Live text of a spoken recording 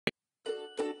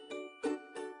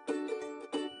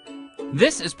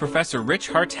This is Professor Rich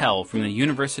Hartel from the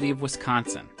University of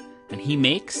Wisconsin, and he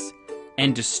makes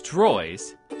and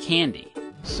destroys candy.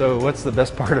 So what's the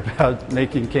best part about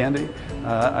making candy?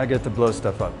 I get to blow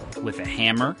stuff up. With a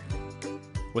hammer,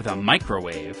 with a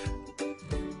microwave.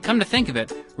 Come to think of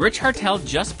it, Rich Hartel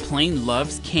just plain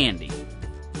loves candy.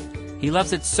 He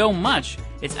loves it so much,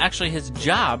 it's actually his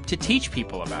job to teach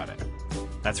people about it.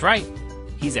 That's right,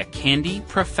 he's a candy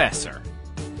professor.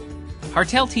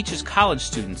 Hartel teaches college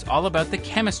students all about the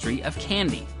chemistry of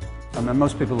candy.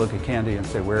 Most people look at candy and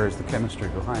say, where is the chemistry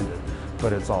behind it?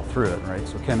 But it's all through it, right?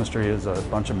 So chemistry is a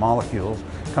bunch of molecules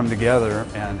come together,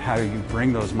 and how you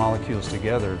bring those molecules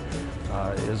together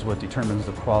is what determines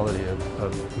the quality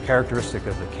of characteristic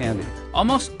of the candy.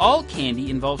 Almost all candy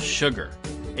involves sugar.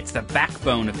 It's the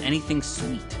backbone of anything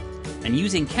sweet. And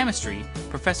using chemistry,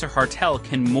 Professor Hartel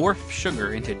can morph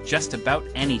sugar into just about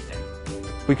anything.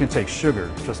 We can take sugar,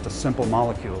 just a simple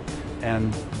molecule,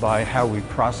 and by how we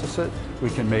process it, we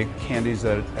can make candies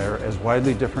that are as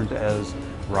widely different as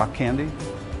rock candy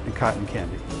and cotton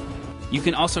candy. You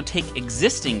can also take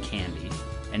existing candy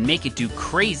and make it do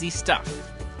crazy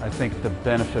stuff. I think the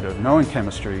benefit of knowing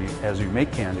chemistry as you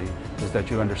make candy is that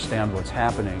you understand what's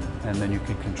happening, and then you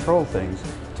can control things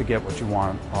to get what you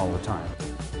want all the time.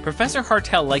 Professor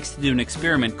Hartel likes to do an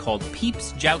experiment called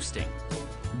Peeps jousting.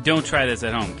 Don't try this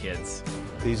at home, kids.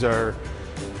 These are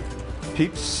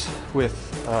Peeps with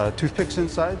toothpicks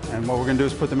inside, and what we're going to do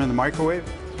is put them in the microwave.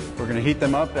 We're going to heat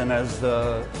them up, and as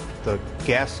the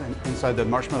gas inside the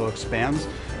marshmallow expands,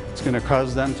 it's going to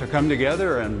cause them to come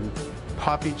together and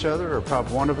pop each other, or pop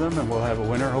one of them, and we'll have a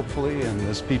winner, hopefully, in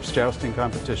this Peeps jousting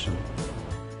competition.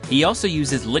 He also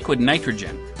uses liquid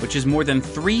nitrogen, which is more than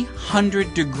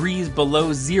 300 degrees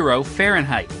below zero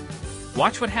Fahrenheit.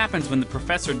 Watch what happens when the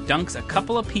professor dunks a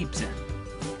couple of Peeps in.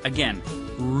 Again,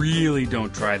 really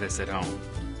don't try this at home.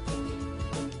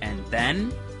 And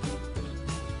then,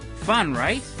 fun,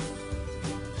 right?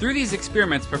 Through these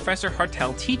experiments, Professor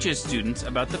Hartel teaches students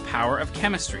about the power of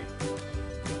chemistry.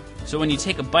 So when you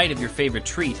take a bite of your favorite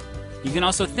treat, you can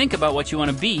also think about what you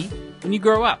want to be when you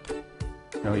grow up.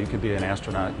 You know, you could be an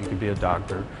astronaut, you could be a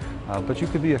doctor, but you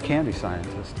could be a candy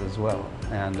scientist as well,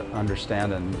 and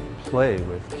understand and play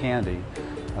with candy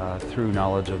through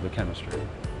knowledge of the chemistry.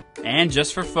 And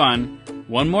just for fun,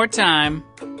 one more time,